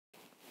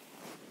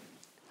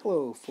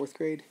Hello, 4th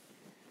grade.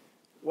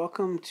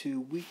 Welcome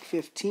to week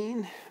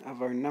 15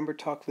 of our Number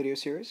Talk video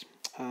series.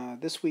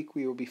 This week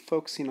we will be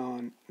focusing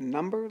on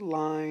number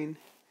line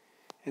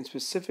and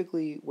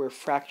specifically where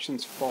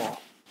fractions fall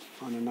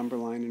on a number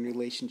line in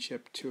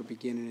relationship to a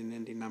beginning and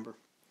ending number.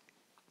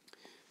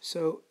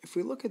 So if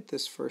we look at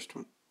this first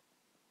one,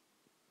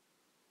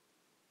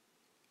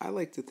 I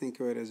like to think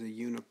of it as a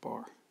unit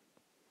bar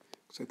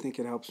because I think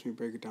it helps me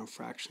break it down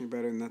fractionally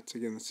better, and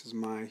this is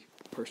my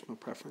personal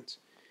preference.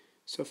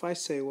 So if I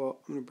say, well,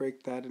 I'm going to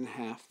break that in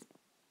half,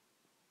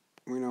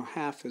 we know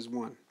half is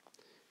 1.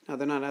 Now,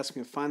 they're not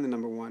asking me to find the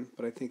number 1,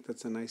 but I think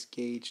that's a nice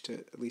gauge to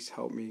at least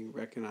help me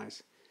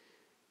recognize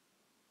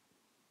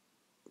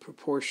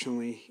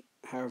proportionally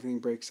how everything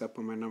breaks up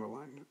on my number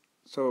line.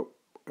 So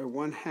at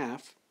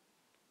 1/2,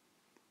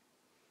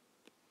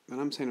 then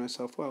I'm saying to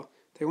myself, well,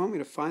 they want me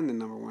to find the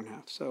number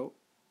 1/2. So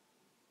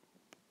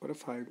what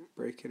if I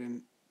break it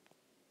in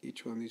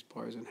each one of these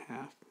bars in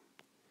half?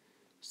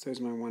 So there's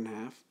my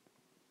 1/2.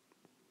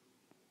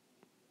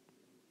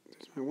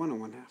 There's my 1 and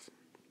 1/2.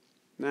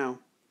 Now,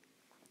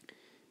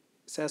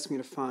 it's asking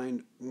me to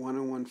find 1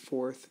 and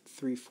 1/4,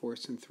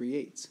 3/4, and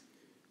 3/8.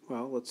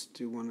 Well, let's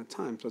do one at a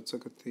time. So let's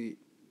look at the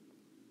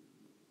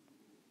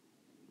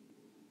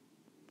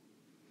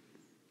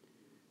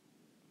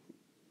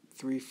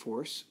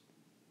three-fourths,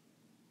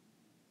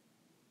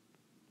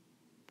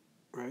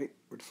 right,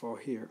 would fall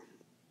here.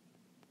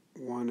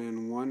 1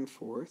 and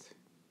 1/4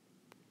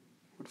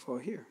 would fall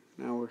here.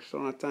 Now we're still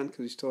not done because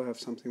we still have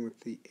something with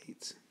the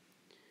 8s.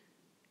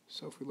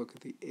 So if we look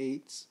at the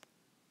 8s,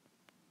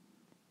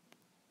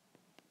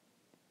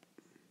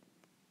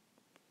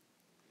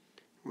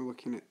 we're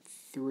looking at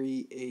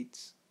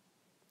 3/8.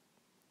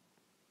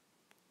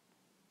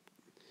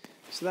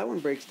 So that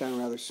one breaks down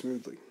rather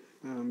smoothly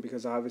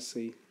because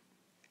obviously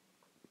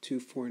 2,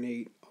 4, and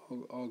 8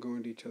 all go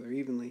into each other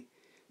evenly,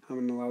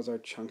 and allows our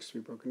chunks to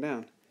be broken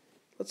down.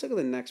 Let's look at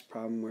the next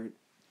problem where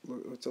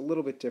it's a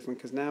little bit different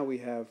because now we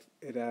have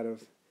it out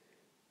of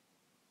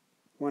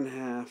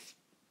 1/2,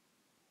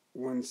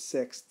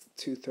 1/6,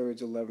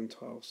 2/3,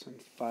 11/12, and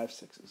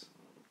 5/6.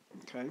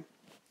 Okay?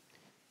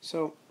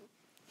 So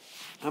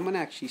I'm going to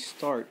actually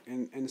start,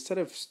 and instead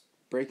of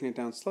breaking it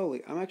down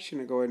slowly, I'm actually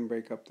going to go ahead and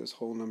break up this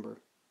whole number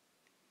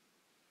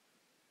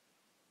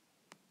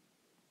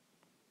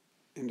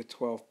into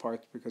 12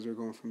 parts because we're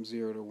going from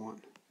 0 to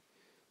 1.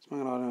 So I'm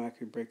going to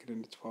automatically break it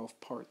into 12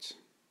 parts.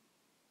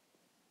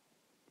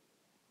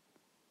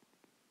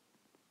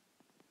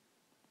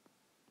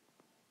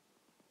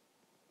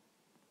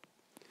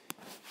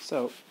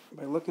 So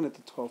by looking at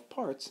the 12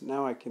 parts,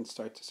 now I can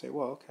start to say,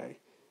 well, okay,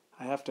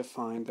 I have to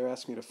find, they're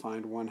asking me to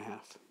find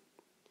 1/2.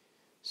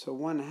 So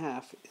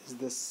 1/2 is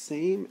the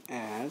same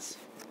as,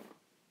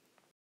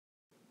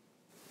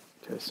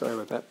 okay, sorry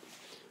about that.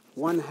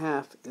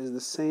 1/2 is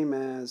the same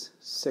as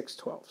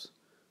 6/12.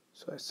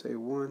 So I say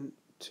 1,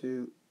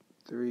 2,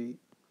 3,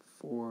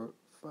 4,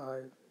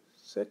 5,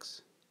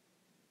 6.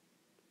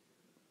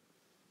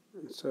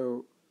 And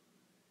so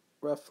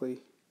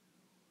roughly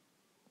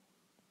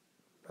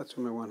that's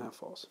where my 1/2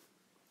 falls.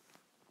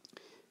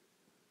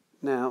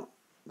 Now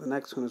the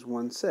next one is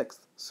 1/6.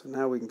 So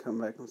now we can come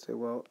back and say,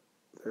 well,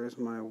 there's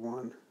my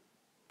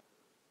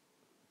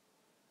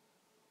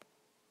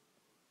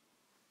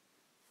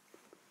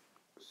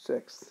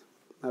 1/6.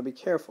 Now be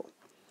careful.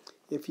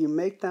 If you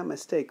make that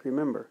mistake,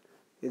 remember,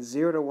 it's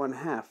 0 to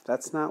 1/2.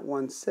 That's not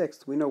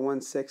 1/6. We know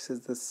 1/6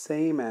 is the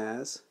same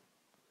as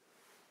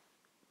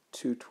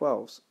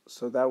 2/12.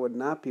 So that would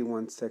not be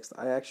 1/6.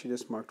 I actually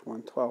just marked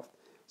 1/12.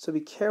 So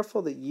be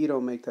careful that you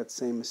don't make that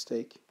same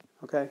mistake.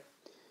 Okay?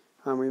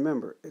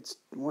 Remember, it's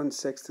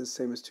 1/6 is the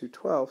same as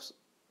 2/12.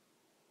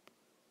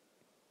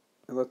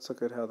 And let's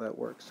look at how that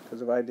works.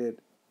 Because if I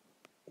did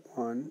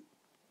 1,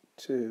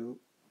 2,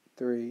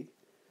 3,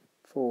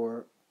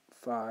 4,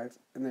 5,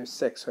 and there's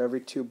 6. So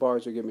every 2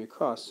 bars will give me a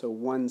cross. So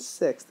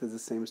 1/6 is the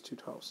same as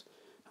 2/12.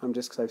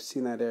 Just because I've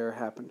seen that error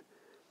happen.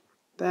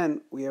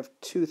 Then we have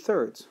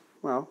 2/3.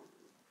 Well,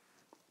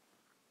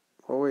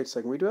 wait a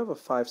second. We do have a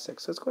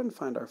 5/6. Let's go ahead and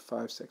find our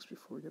 5/6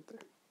 before we get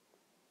there.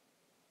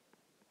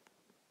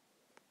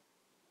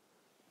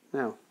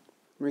 Now,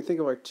 when we think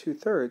of our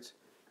 2/3,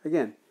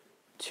 again,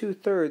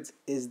 2/3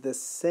 is the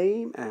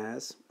same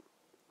as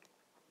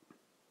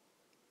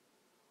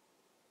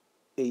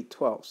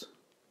 8/12.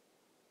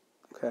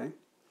 Okay?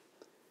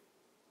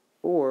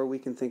 Or we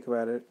can think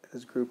about it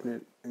as grouping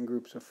it in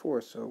groups of 4.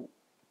 So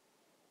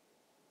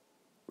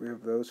we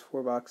have those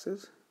 4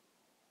 boxes.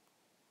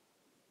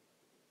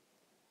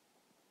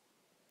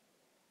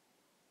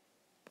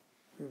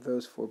 We have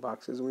those 4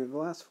 boxes, and we have the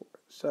last 4.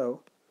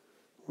 So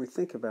when we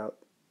think about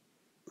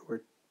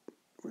where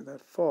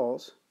that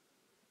falls,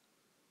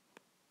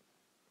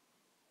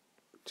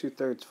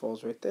 2/3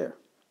 falls right there.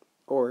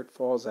 Or it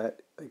falls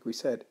at, like we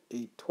said,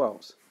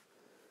 8/12.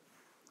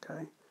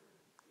 Okay?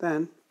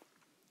 Then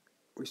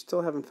we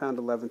still haven't found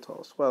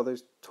 11/12. Well,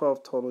 there's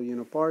 12 total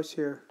unit bars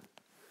here.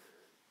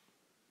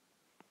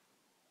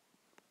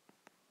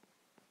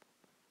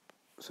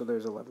 So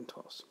there's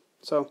 11/12.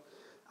 So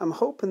I'm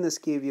hoping this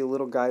gave you a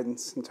little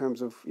guidance in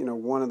terms of,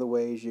 one of the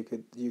ways you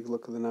could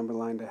look at the number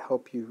line to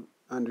help you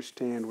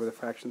understand where the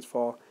fractions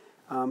fall.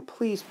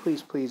 Please,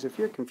 please, please, if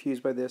you're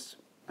confused by this,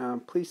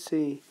 please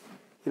see,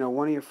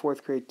 one of your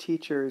fourth grade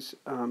teachers.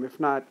 If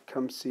not,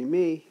 come see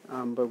me.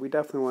 But we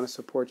definitely want to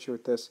support you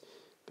with this,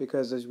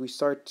 because as we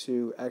start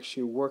to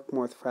actually work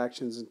more with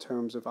fractions in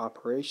terms of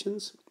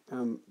operations,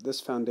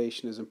 this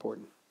foundation is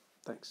important.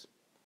 Thanks.